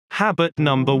Habit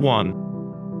number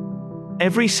 1.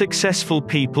 Every successful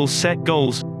people set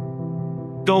goals.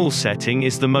 Goal setting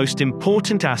is the most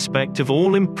important aspect of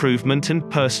all improvement and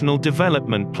personal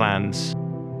development plans.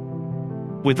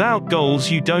 Without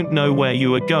goals, you don't know where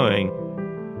you are going.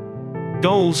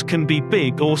 Goals can be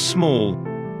big or small,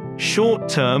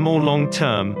 short-term or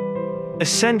long-term,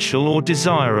 essential or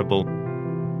desirable.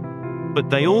 But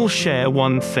they all share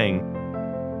one thing.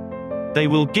 They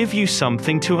will give you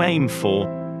something to aim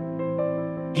for.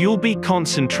 You'll be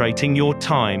concentrating your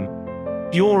time,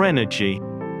 your energy,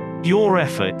 your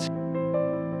effort.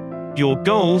 Your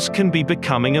goals can be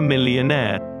becoming a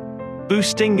millionaire,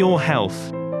 boosting your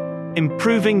health,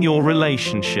 improving your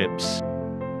relationships,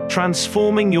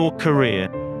 transforming your career.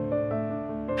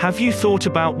 Have you thought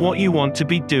about what you want to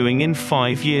be doing in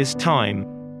 5 years' time?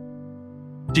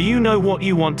 Do you know what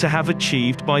you want to have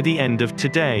achieved by the end of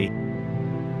today?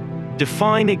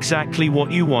 Define exactly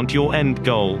what you want your end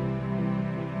goal.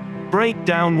 Break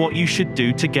down what you should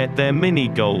do to get there. Mini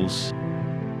goals.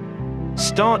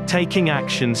 Start taking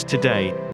actions today.